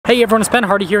Hey everyone, it's Ben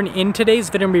Hardy here, and in today's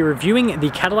video I'm going to be reviewing the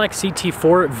Cadillac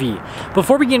CT4-V.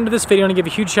 Before we get into this video, I want to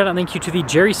give a huge shout out and thank you to the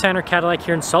Jerry Signer Cadillac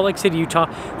here in Salt Lake City, Utah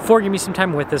for giving me some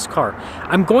time with this car.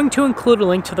 I'm going to include a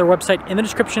link to their website in the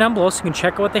description down below so you can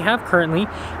check out what they have currently.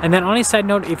 And then on a side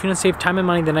note, if you want to save time and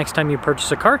money the next time you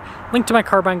purchase a car, link to my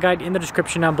car buying guide in the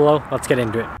description down below. Let's get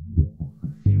into it.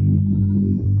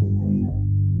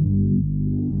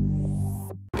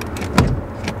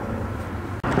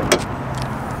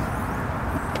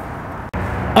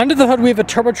 Under the hood, we have a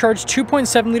turbocharged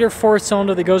 2.7 liter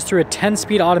four-cylinder that goes through a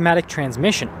 10-speed automatic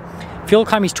transmission. Fuel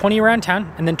economy is 20 around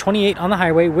town and then 28 on the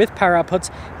highway, with power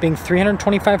outputs being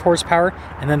 325 horsepower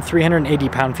and then 380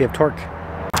 pound-feet of torque.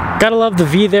 Gotta love the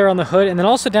V there on the hood, and then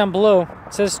also down below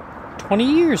it says 20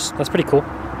 years. That's pretty cool.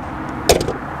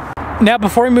 Now,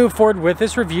 before we move forward with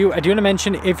this review, I do want to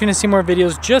mention, if you want to see more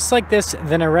videos just like this,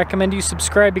 then I recommend you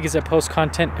subscribe because I post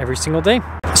content every single day.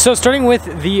 So starting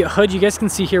with the hood, you guys can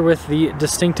see here with the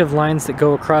distinctive lines that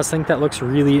go across, I think that looks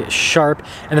really sharp.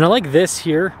 And then I like this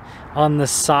here on the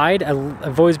side.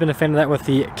 I've always been a fan of that with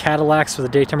the Cadillacs with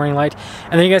the daytime running light.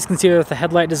 And then you guys can see with the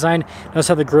headlight design, notice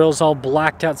how the grille's all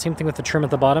blacked out, same thing with the trim at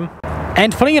the bottom.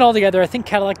 And putting it all together, I think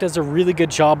Cadillac does a really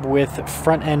good job with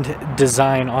front end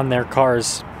design on their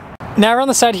cars. Now around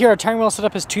the side here, our tire wheel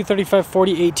setup is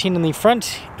 235/40/18 in the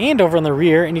front and over on the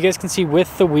rear, and you guys can see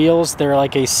with the wheels they're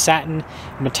like a satin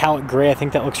metallic gray. I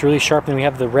think that looks really sharp. And we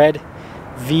have the red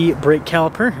V brake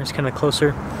caliper. Here's kind of a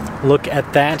closer look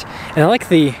at that. And I like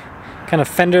the kind of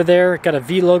fender there, got a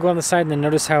V logo on the side, and then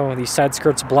notice how the side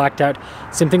skirt's blacked out.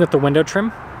 Same thing with the window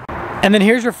trim. And then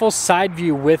here's your full side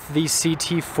view with the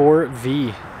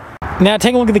CT4-V. Now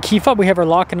taking a look at the key fob, we have our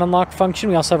lock and unlock function.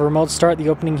 We also have a remote start, the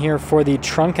opening here for the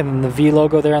trunk, and then the V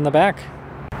logo there on the back.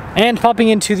 And popping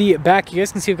into the back, you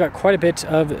guys can see we've got quite a bit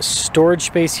of storage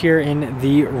space here in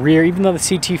the rear. Even though the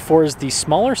CT4 is the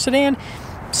smaller sedan,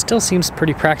 still seems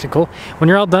pretty practical. When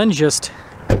you're all done, just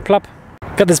plop.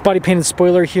 Got this body painted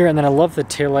spoiler here, and then I love the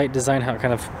taillight design, how it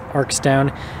kind of arcs down.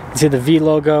 You can see the V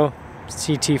logo,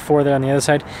 CT4 there on the other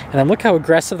side. And then look how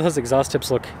aggressive those exhaust tips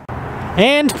look.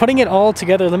 And putting it all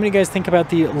together, let me know what you guys think about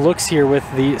the looks here with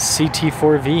the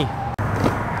CT4-V.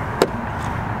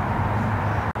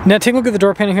 Now take a look at the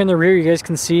door panel here in the rear. You guys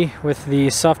can see with the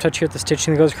soft touch here at the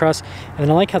stitching that goes across. And then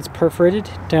I like how it's perforated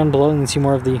down below, and you can see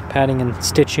more of the padding and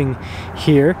stitching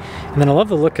here. And then I love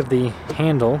the look of the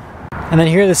handle. And then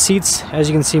here are the seats. As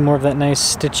you can see, more of that nice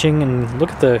stitching, and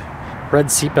look at the red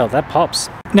seatbelt, that pops.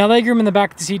 Now legroom in the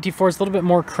back of the CT4 is a little bit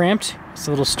more cramped. It's a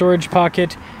little storage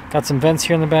pocket. Got some vents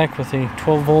here in the back with a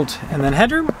 12 volt, and then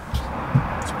headroom.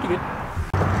 It's pretty good.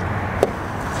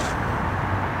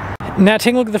 Now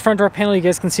taking a look at the front door panel, you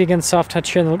guys can see again soft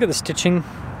touch here, and look at the stitching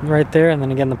right there, and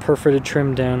then again the perforated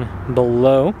trim down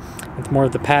below with more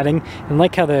of the padding, and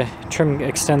like how the trim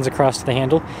extends across to the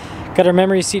handle. Got our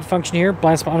memory seat function here,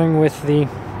 blind spot monitoring with the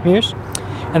mirrors,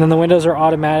 and then the windows are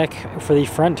automatic for the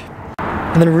front.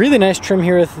 And then a really nice trim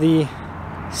here with the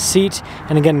seat,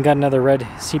 and again got another red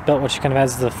seat belt, which kind of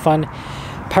adds the fun.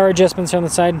 Power adjustments on the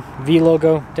side, V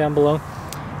logo down below,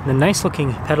 and the nice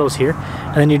looking pedals here.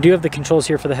 And then you do have the controls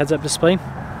here for the heads-up display.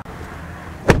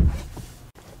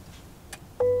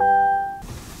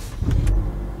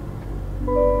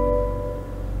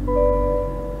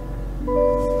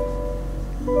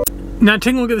 Now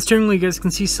taking a look at the steering wheel, you guys can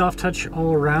see soft touch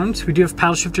all around. We do have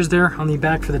paddle shifters there on the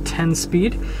back for the 10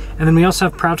 speed. And then we also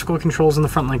have practical controls in the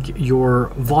front, like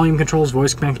your volume controls,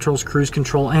 voice command controls, cruise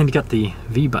control, and you got the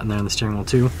V button there on the steering wheel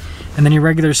too. And then your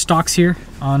regular stocks here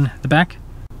on the back.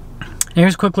 And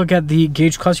here's a quick look at the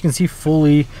gauge clutch. You can see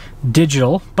fully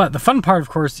digital, but the fun part of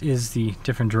course is the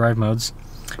different drive modes.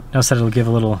 Notice that it'll give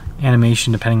a little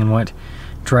animation depending on what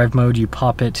drive mode you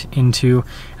pop it into.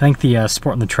 I think the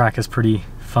sport on the track is pretty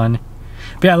fun.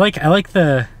 But yeah, I like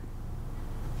the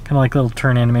kind of like little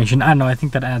turn animation. I don't know, I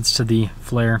think that adds to the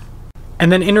flair.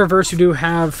 And then in reverse, we do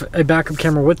have a backup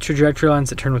camera with trajectory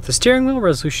lines that turn with the steering wheel.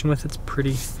 Resolution with it's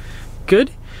pretty good.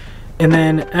 And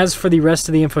then as for the rest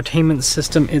of the infotainment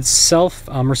system itself,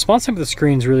 response time with the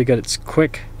screen is really good. It's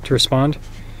quick to respond,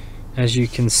 as you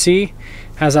can see.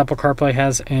 Has Apple CarPlay,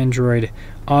 has Android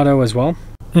Auto as well.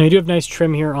 And we do have nice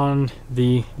trim here on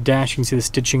the dash. You can see the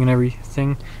stitching and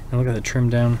everything. And look at the trim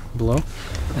down below.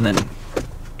 And then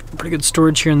pretty good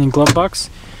storage here in the glove box.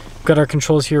 We've got our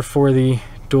controls here for the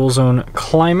dual zone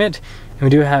climate. And we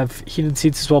do have heated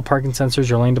seats as well, parking sensors,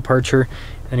 your lane departure.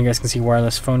 And then you guys can see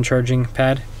wireless phone charging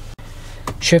pad.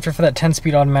 Shifter for that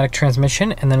 10-speed automatic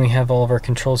transmission. And then we have all of our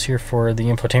controls here for the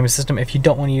infotainment system. If you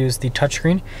don't want to use the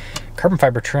touchscreen, carbon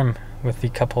fiber trim with the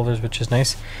cup holders, which is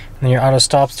nice. And then your auto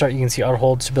stop start, you can see auto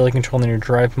hold, stability control, and then your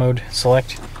drive mode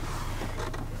select.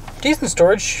 Decent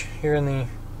storage here in the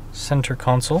center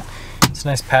console. It's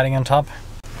nice padding on top.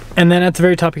 And then at the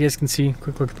very top, you guys can see,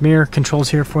 quick look at the mirror, controls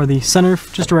here for the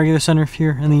sunroof, just a regular sunroof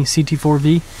here in the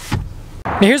CT4-V.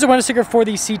 Now here's a window sticker for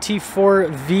the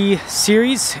CT4-V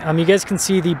series. You guys can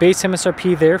see the base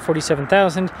MSRP there,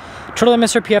 $47,000. Total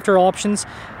MSRP after all options,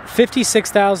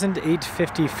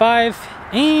 $56,855.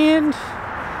 And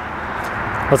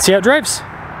let's see how it drives.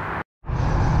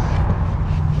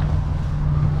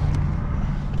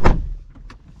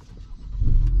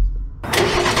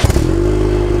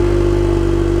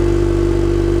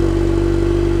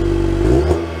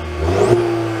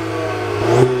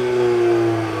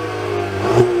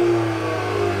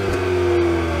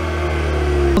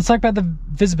 Let's talk about the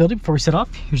visibility before we set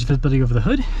off. Here's the visibility over the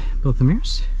hood, both the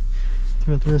mirrors,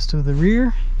 throughout the rest of the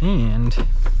rear, and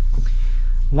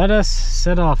let us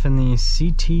set off in the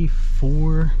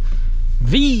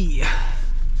CT4-V.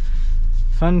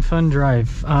 Fun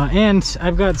drive. And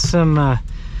I've got some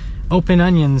open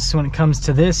onions when it comes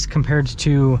to this compared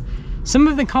to some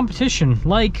of the competition,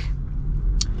 like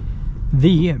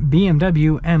the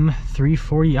BMW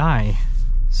M340i.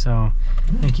 So I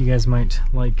think you guys might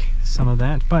like some of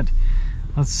that, but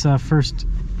let's first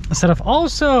set off.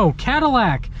 Also,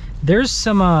 Cadillac, there's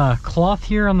some cloth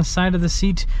here on the side of the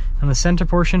seat, on the center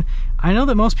portion. I know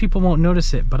that most people won't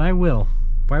notice it, but I will.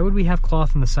 Why would we have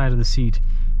cloth on the side of the seat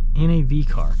in a V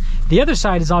car? The other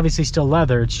side is obviously still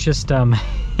leather. It's just the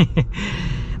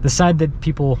side that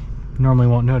people normally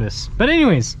won't notice. But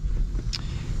anyways,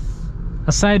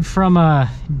 aside from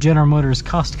General Motors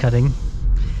cost cutting,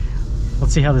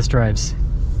 let's see how this drives.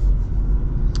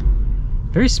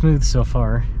 Very smooth so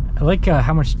far. I like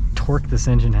how much torque this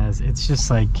engine has. It's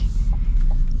just like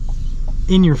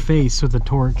in your face with the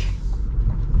torque.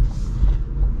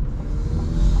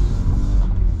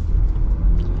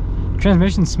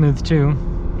 Transmission's smooth too.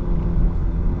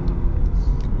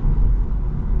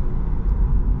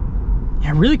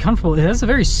 Yeah, really comfortable. It has a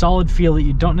very solid feel that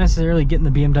you don't necessarily get in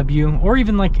the BMW, or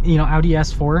even like, you know, Audi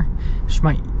S4, which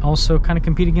might also kind of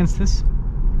compete against this.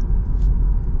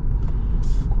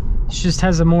 It just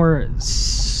has a more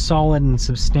solid and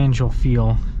substantial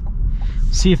feel.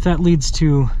 See if that leads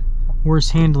to worse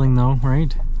handling though,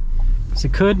 right? Because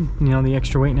it could, you know, the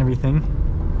extra weight and everything.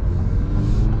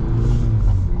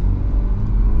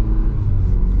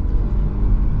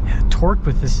 Yeah, the torque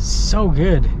with this is so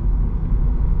good.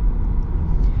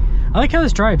 I like how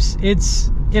this drives. It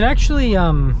actually,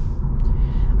 I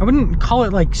wouldn't call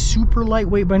it like super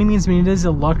lightweight by any means. I mean, it is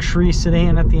a luxury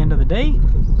sedan at the end of the day,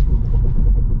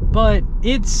 but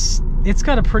it's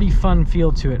got a pretty fun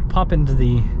feel to it. Pop into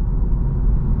the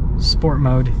sport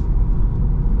mode.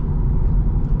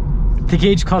 The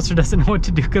gauge cluster doesn't know what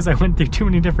to do because I went through too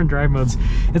many different drive modes.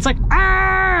 It's like,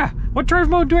 what drive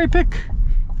mode do I pick?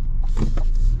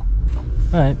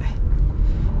 But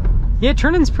yeah,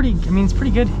 turn-in's pretty, I mean, it's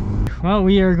pretty good. Well,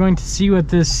 we are going to see what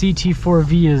this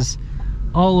CT4-V is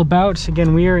all about.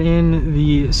 Again, we are in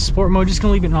the sport mode, just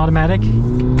gonna leave it in automatic.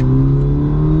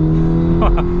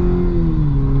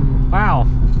 Wow.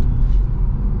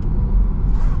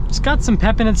 It's got some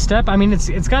pep in its step. I mean,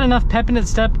 it's got enough pep in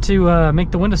its step to make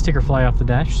the window sticker fly off the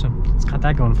dash, so it's got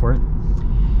that going for it.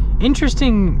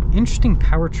 Interesting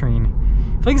powertrain.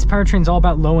 I feel like this powertrain's all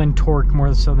about low-end torque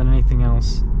more so than anything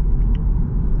else.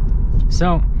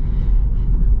 So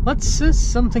let's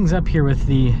sum things up here with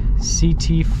the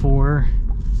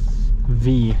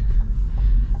CT4-V.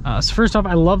 So first off,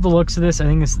 I love the looks of this. I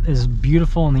think this is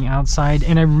beautiful on the outside,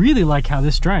 and I really like how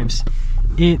this drives.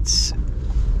 It's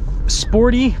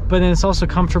sporty, but then it's also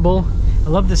comfortable. I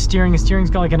love the steering. The steering's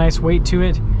got like a nice weight to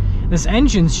it. This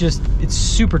engine's just, it's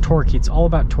super torquey. It's all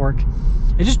about torque.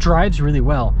 It just drives really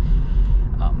well.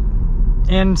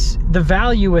 And the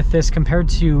value with this compared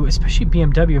to, especially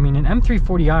BMW, I mean, an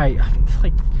M340i,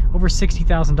 like over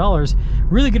 $60,000,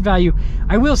 really good value.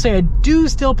 I will say I do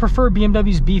still prefer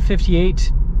BMW's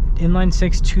B58 inline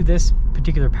six to this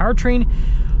particular powertrain,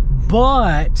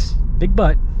 but, big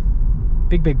but,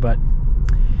 big but,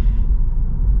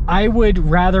 I would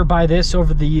rather buy this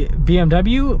over the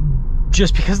BMW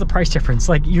just because of the price difference.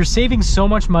 Like, you're saving so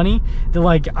much money that,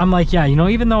 like, I'm like, yeah, you know,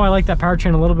 even though I like that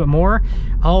powertrain a little bit more,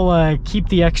 I'll keep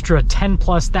the extra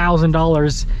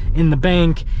 $10,000+ in the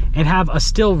bank and have a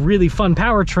still really fun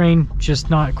powertrain, just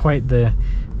not quite the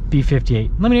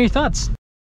B58. Let me know your thoughts.